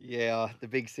through. Yeah, the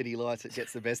big city lights, it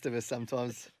gets the best of us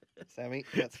sometimes, Sammy,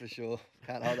 that's for sure.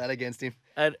 Can't hold that against him.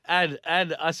 And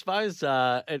I suppose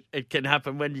it can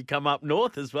happen when you come up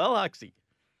north as well, Huxley.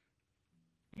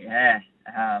 Yeah,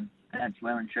 that's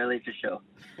well and truly for sure.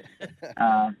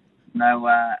 I'm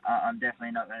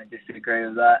definitely not going to disagree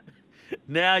with that.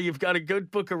 Now, you've got a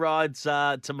good book of rides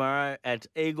tomorrow at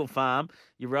Eagle Farm.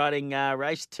 You're riding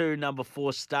race 2, number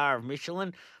 4, Star of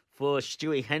Michelin for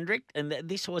Stewie Hendrick. And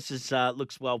this horse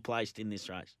looks well placed in this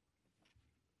race.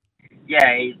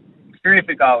 Yeah, he's a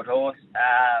terrific old horse.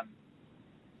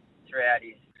 Throughout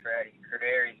his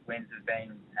career, his wins have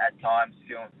been at times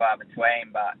few and far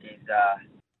between, but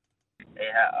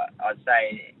I'd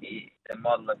say he's a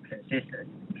model of consistency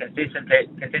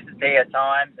at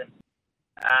times, and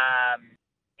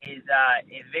his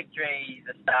victory,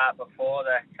 the start before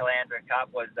the Caloundra Cup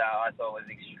I thought was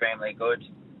extremely good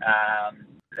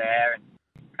there, and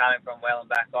coming from well and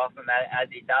back off him as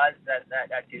he does,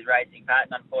 that's his racing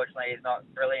pattern. Unfortunately, he's not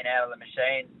brilliant out of the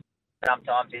machine.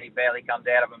 Sometimes he barely comes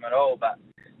out of them at all, but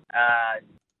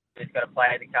just got to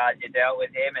play the cards you're dealt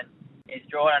with him, and he's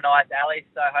drawn a nice alley,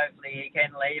 so hopefully he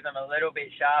can leave him a little bit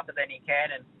sharper than he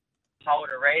can and hold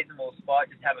a reasonable spot,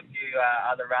 just have a few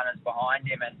other runners behind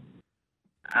him, and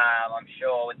I'm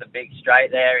sure with the big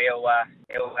straight there, he'll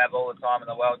have all the time in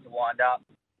the world to wind up.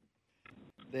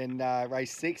 Then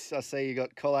race 6, I see you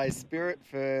got Collet's Spirit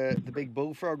for the big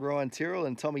bullfrog, Ryan Tyrrell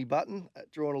and Tommy Button,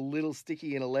 drawn a little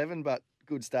sticky in 11, but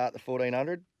good start, the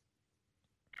 1400.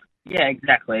 Yeah,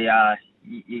 exactly.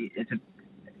 It's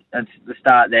the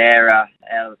start there out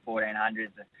of the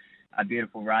 1400s, a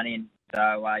beautiful run in.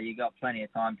 So you got plenty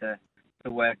of time to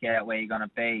work out where you're going to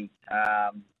be.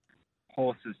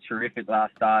 Horse was terrific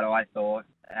last start, I thought.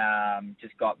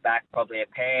 Just got back probably a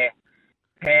pair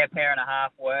and a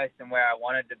half worse than where I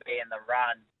wanted to be in the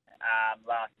run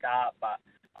last start, but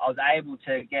I was able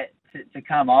to get to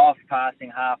come off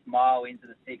passing half mile into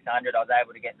the 600. I was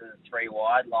able to get to the 3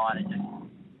 wide line and just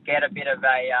get a bit of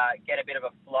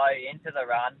a flow into the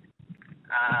run.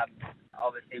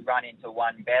 Obviously run into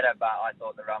one better, but I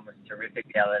thought the run was terrific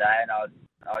the other day, and I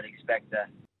would expect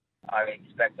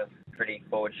a pretty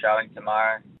forward showing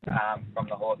tomorrow from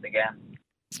the horse again.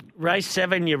 Race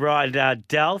 7, you ride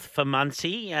Dalth for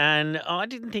Muncie, and I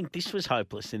didn't think this was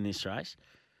hopeless in this race.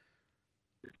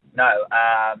 No,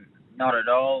 not at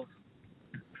all.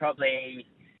 Probably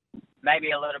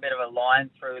maybe a little bit of a line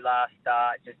through last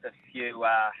start, just a few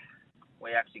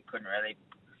we actually couldn't really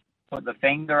put the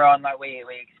finger on. Like we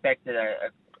expected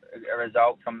a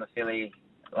result from the filly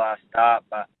last start,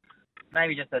 but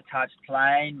maybe just a touch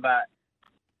plain, but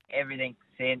everything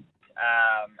since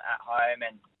at home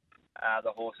and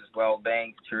the horse's well-being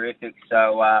is terrific.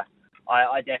 So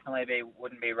I definitely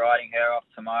wouldn't be riding her off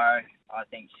tomorrow. I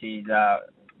think she's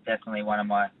definitely one of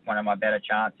my better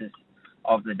chances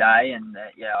of the day, and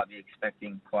I'll be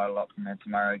expecting quite a lot from her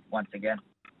tomorrow once again.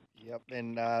 Yep,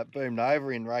 and Boom Nova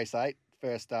in race 8,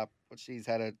 first up. She's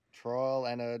had a trial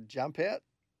and a jump out.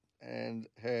 and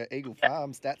her Eagle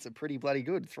Farm stats are pretty bloody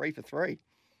good, 3 for 3.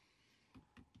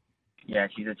 Yeah,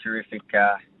 she's a terrific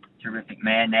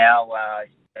man now.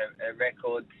 Her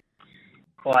record's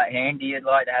quite handy. You'd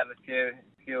like to have a few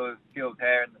of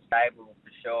her in the stable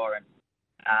for sure, and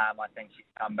I think she's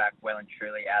come back well and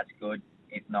truly as good,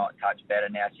 if not a touch better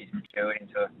now. She's matured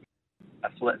into a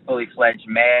fully fledged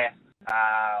mare.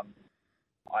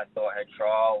 I thought her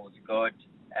trial was good,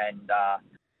 and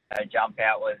her jump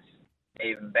out was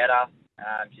even better.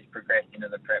 She's progressed into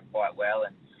the prep quite well,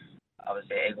 and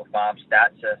obviously Eagle Farm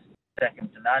stats are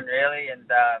second to none, really. And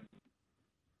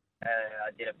I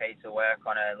did a piece of work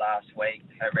on her last week.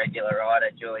 Her regular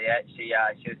rider, Juliet, she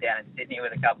was down in Sydney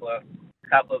with a couple of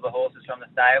the horses from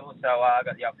the stable, so I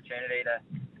got the opportunity to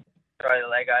throw the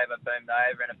leg over, boom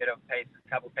over, and a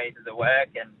couple pieces of work,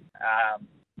 and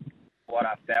what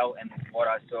I felt and what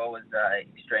I saw was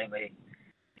extremely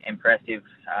impressive.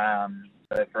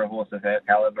 So for a horse of her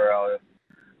calibre,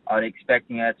 I was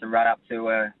expecting her to run up to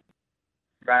her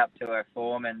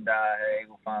form and her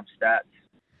Eagle Farm stats.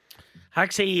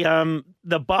 Huxley,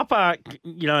 the Bopper,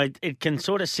 it can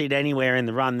sort of sit anywhere in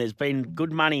the run. There's been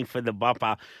good money for the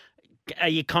Bopper. Are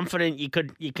you confident you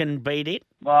can beat it?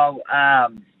 Well,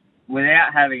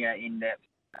 without having an in-depth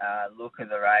look at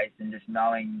the race and just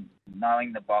knowing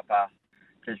the Bopper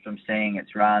just from seeing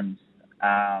its runs,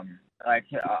 I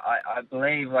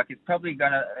believe it's probably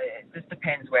gonna. It just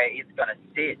depends where it's gonna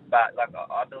sit, but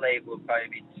I believe we'll probably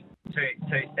be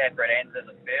two separate ends of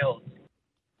the field.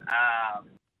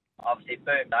 Obviously,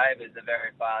 Boom Nova is a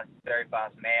very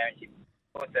fast mare, and she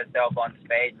puts herself on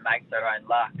speed and makes her own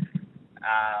luck.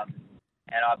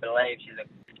 And I believe she's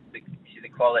a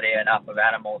quality enough of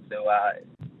animal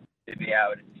to be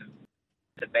able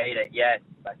to beat it. Yes,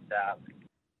 but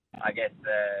I guess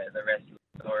the rest of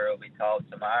the story will be told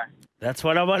tomorrow. That's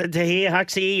what I wanted to hear,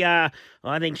 Huxley. I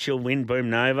think she'll win Boom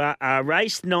Nova.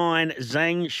 Race 9,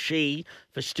 Zhang Shi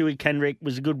for Stewie Kendrick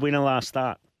was a good winner last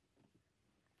start.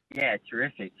 Yeah,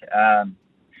 terrific.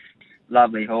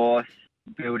 Lovely horse,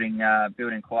 building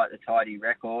quite the tidy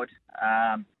record.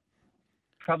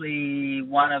 Probably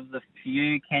one of the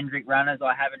few Kendrick runners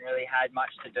I haven't really had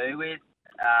much to do with.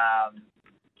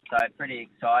 So pretty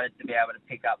excited to be able to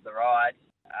pick up the ride.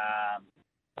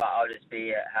 But I'll just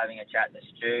be having a chat to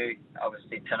Stu,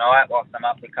 obviously tonight whilst I'm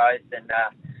up the coast, and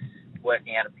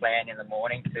working out a plan in the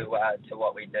morning to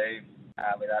what we do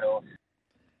with that horse.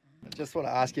 I just want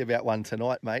to ask you about one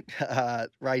tonight, mate.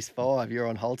 Race 5, you're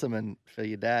on Holterman for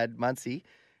your dad, Muncie.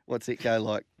 What's it go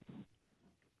like?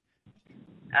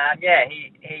 Yeah,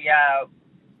 he's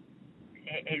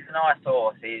a nice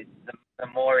horse. The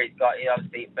more he's got, he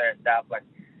obviously first up,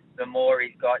 the more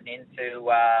he's gotten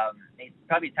into, he's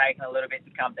probably taken a little bit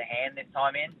to come to hand this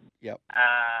time in. Yep.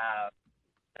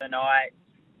 Tonight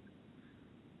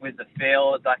with the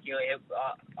field,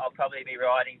 I'll probably be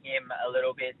riding him a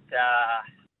little bit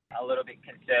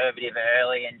conservative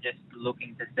early and just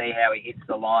looking to see how he hits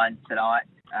the lines tonight.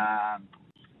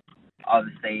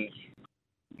 Obviously,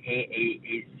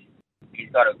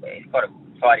 he's got a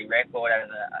tidy record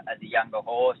as a younger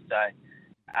horse, so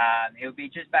he'll be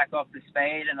just back off the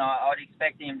speed, and I'd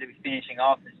expect him to be finishing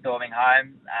off and storming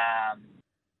home.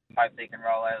 Hopefully, he can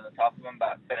roll over the top of him,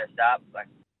 but first up,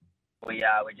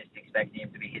 we're just expecting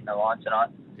him to be hitting the line tonight.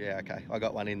 Yeah, okay, I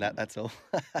got one in that. That's all.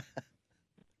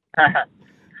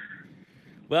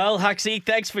 Well, Huxley,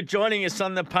 thanks for joining us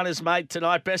on the Punters Mate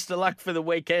tonight. Best of luck for the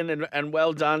weekend, and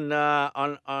well done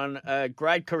on a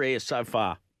great career so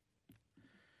far.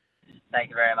 Thank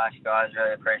you very much, guys.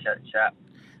 Really appreciate the chat.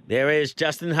 There is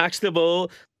Justin Huxtable.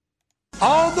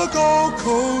 On the Gold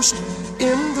Coast,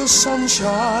 in the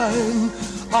sunshine,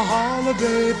 a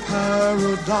holiday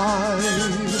paradise.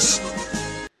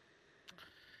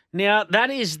 Now, that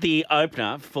is the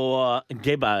opener for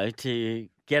Gibbo to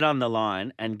get on the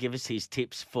line and give us his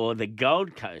tips for the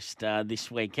Gold Coast this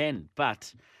weekend.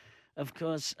 But, of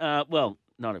course,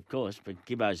 not of course, but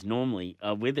Gibbo's normally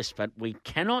with us, but we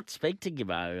cannot speak to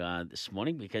Gibbo this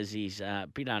morning because he's a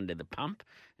bit under the pump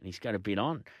and he's got a bit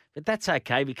on. But that's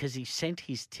okay because he sent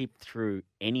his tip through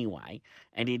anyway,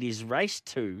 and it is race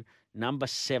 2, number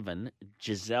 7,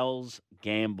 Giselle's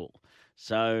Gamble.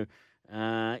 So,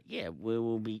 we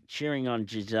will be cheering on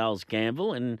Giselle's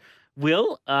Gamble. And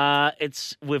Will,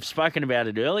 we've spoken about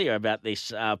it earlier about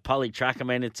this poly track. I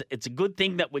mean, it's a good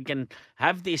thing that we can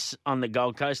have this on the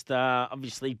Gold Coast.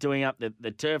 Obviously, doing up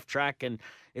the turf track, and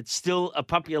it's still a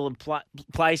popular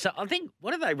place. I think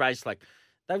what do they race like?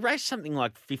 They race something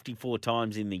like 54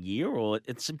 times in the year, or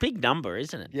it's a big number,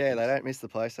 isn't it? Yeah, they don't miss the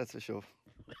place, that's for sure.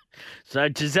 So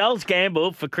Giselle's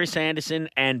gamble for Chris Anderson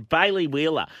and Bailey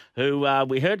Wheeler, who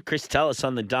we heard Chris tell us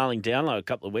on the Darling Download a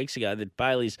couple of weeks ago that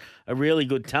Bailey's a really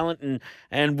good talent.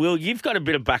 And Will, you've got a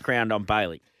bit of background on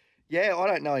Bailey. Yeah, I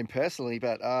don't know him personally,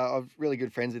 but I'm really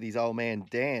good friends with his old man,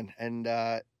 Dan, and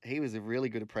he was a really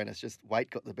good apprentice. Just weight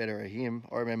got the better of him.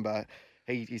 I remember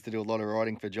he used to do a lot of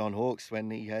riding for John Hawkes when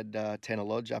he had Tanner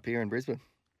Lodge up here in Brisbane.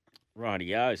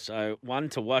 Rightio. So one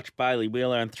to watch, Bailey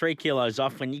Wheeler, and 3 kilos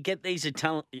off. When you get these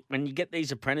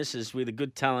apprentices with a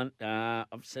good talent,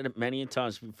 I've said it many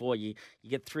times before. You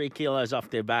get 3 kilos off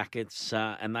their back. It's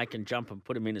and they can jump and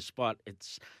put them in a spot.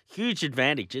 It's huge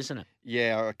advantage, isn't it?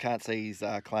 Yeah, I can't see his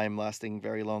claim lasting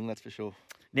very long. That's for sure.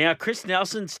 Now, Chris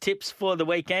Nelson's tips for the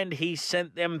weekend. He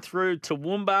sent them through to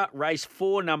Toowoomba, race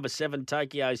 4, number 7,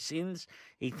 Tokyo Sins.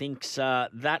 He thinks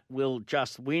that will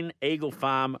just win. Eagle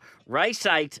Farm, race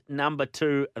 8, number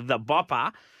 2, The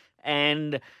Bopper.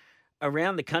 And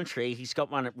around the country, he's got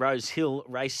one at Rose Hill,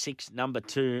 race 6, number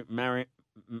 2,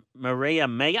 Maria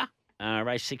Mega.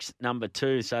 Race 6, number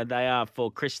 2. So they are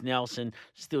for Chris Nelson.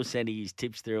 Still sending his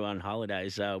tips through on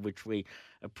holidays, which we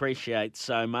appreciate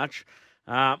so much.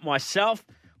 Myself,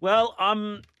 well,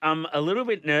 I'm a little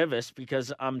bit nervous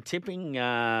because I'm tipping.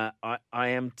 I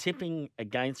am tipping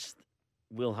against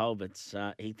Will Holberts.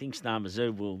 He thinks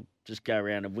Namazu will just go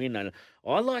around and win. And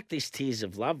I like this Tears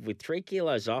of Love with 3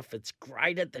 kilos off. It's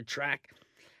great at the track.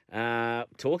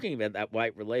 Talking about that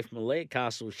weight relief, Malia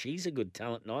Castle, she's a good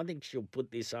talent, and I think she'll put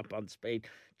this up on speed.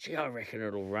 Gee, I reckon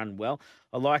it'll run well.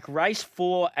 I like race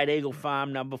 4 at Eagle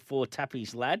Farm, number 4,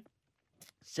 Tappy's Lad.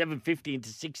 $7.50 into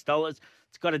 $6.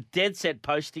 It's got a dead set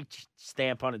postage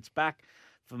stamp on its back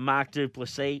for Mark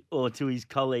Duplessis, or to his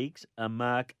colleagues, a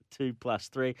Mark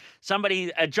 2+3.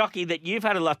 Somebody, a jockey that you've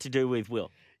had a lot to do with,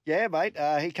 Will. Yeah, mate.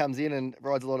 He comes in and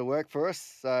rides a lot of work for us,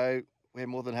 so we're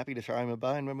more than happy to throw him a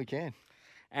bone when we can.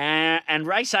 And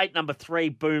race 8, number 3,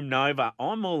 Boom Nova.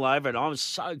 I'm all over it. I was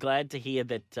so glad to hear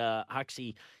that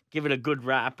Huxley give it a good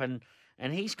rap, and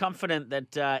he's confident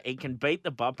that he can beat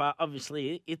the Bopper.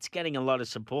 Obviously, it's getting a lot of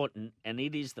support, and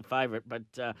it is the favourite, but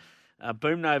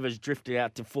Boom Nova's drifted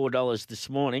out to $4 this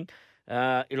morning.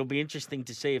 It'll be interesting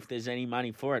to see if there's any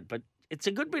money for it, but it's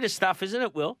a good bit of stuff, isn't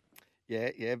it, Will?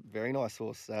 Yeah, very nice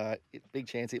horse. Big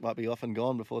chance it might be off and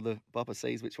gone before the Bopper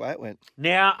sees which way it went.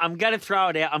 Now, I'm going to throw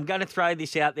it out. I'm going to throw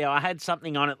this out there. I had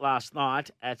something on it last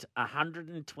night at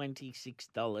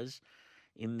 $126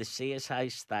 in the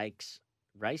CSA Stakes,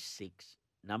 race 6,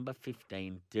 number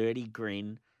 15, Dirty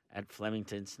Grin at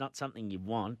Flemington. It's not something you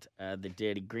want, the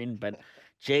Dirty Grin, but,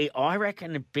 gee, I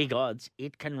reckon at big odds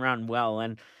it can run well.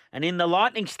 And in the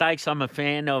Lightning Stakes, I'm a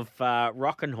fan of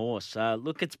Rockin' Horse.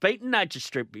 Look, it's beaten Nature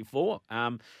Strip before.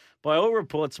 By all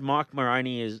reports, Mike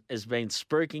Moroney has been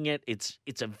spruiking it. It's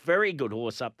a very good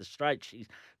horse up the straight. She's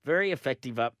very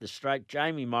effective up the straight.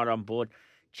 Jamie Mott on board.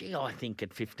 Gee, I think at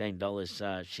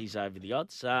 $15 she's over the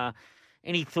odds.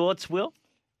 Any thoughts, Will?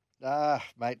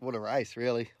 Mate, what a race,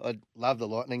 really. I love the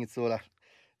Lightning. It's the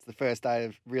first day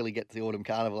of really get the Autumn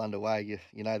Carnival underway.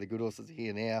 You know the good horses are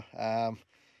here now.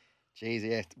 Geez,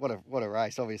 yeah, what a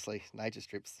race. Obviously, Nature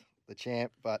Strip's the champ,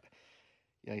 but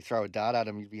you throw a dart at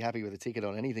him, you'd be happy with a ticket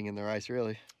on anything in the race,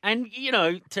 really. And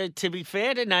to be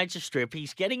fair to Nature Strip,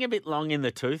 he's getting a bit long in the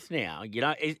tooth now.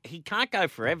 He can't go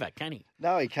forever, can he?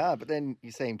 No, he can't. But then you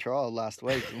see him trial last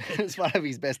week. It's one of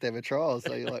his best ever trials.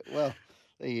 So you're like, well,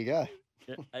 there you go.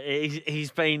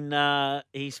 He's been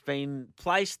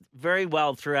placed very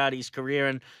well throughout his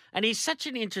career, and he's such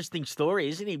an interesting story,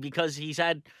 isn't he? Because he's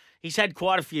had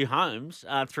quite a few homes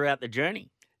throughout the journey.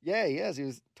 Yeah, he has. He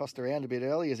was tossed around a bit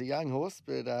early as a young horse,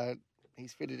 but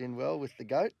he's fitted in well with the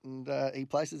goat, and he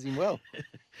places him well.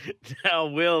 Now,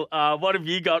 Will, what have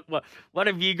you got? What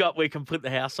have you got? We can put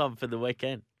the house on for the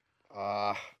weekend.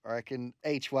 I reckon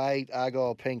each way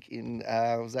Argyle Pink in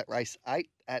was that race 8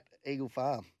 at Eagle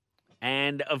Farm.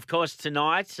 And, of course,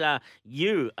 tonight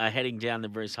you are heading down the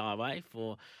Bruce Highway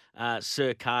for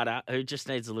Sir Carter, who just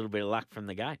needs a little bit of luck from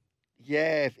the gate.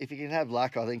 Yeah, if he can have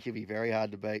luck, I think he'll be very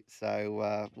hard to beat.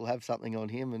 So we'll have something on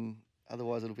him, and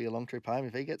otherwise it'll be a long trip home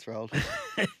if he gets rolled.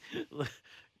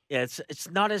 Yeah, it's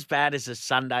not as bad as a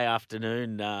Sunday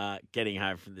afternoon getting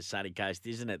home from the sunny coast,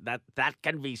 isn't it? That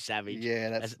can be savage.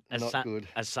 Yeah, that's not good.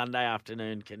 A Sunday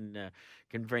afternoon can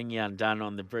bring you undone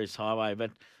on the Bruce Highway.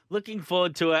 But looking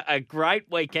forward to a great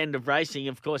weekend of racing.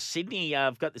 Of course, Sydney,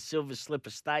 I've got the Silver Slipper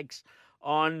Stakes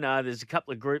on. There's a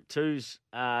couple of Group 2s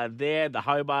there, the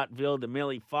Hobartville, the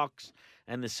Millie Fox,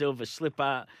 and the Silver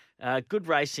Slipper. Good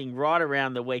racing right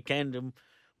around the weekend, and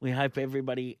we hope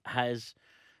everybody has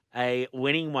a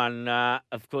winning one.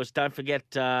 Of course, don't forget,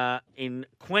 in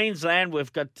Queensland,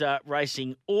 we've got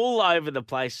racing all over the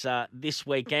place this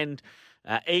weekend.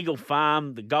 Eagle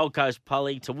Farm, the Gold Coast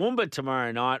Poly, Toowoomba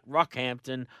tomorrow night,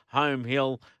 Rockhampton, Home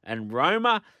Hill, and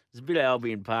Roma. There's a bit of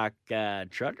Albion Park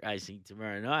trot racing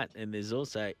tomorrow night, and there's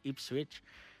also Ipswich.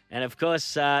 And, of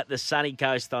course, the Sunny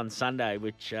Coast on Sunday,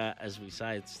 which, as we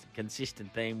say, it's a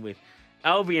consistent theme with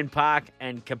Albion Park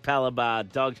and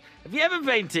Capalaba Dogs. Have you ever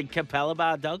been to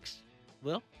Capalaba Dogs,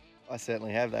 Will? I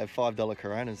certainly have. They have $5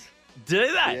 Coronas. Do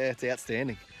they? Yeah, it's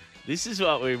outstanding. This is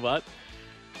what we want.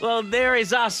 Well, there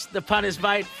is us, the Punters,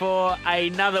 mate, for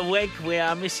another week. We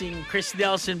are missing Chris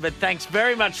Nelson, but thanks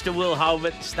very much to Will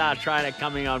Holbert, the star trainer,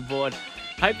 coming on board.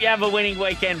 Hope you have a winning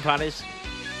weekend, Punters.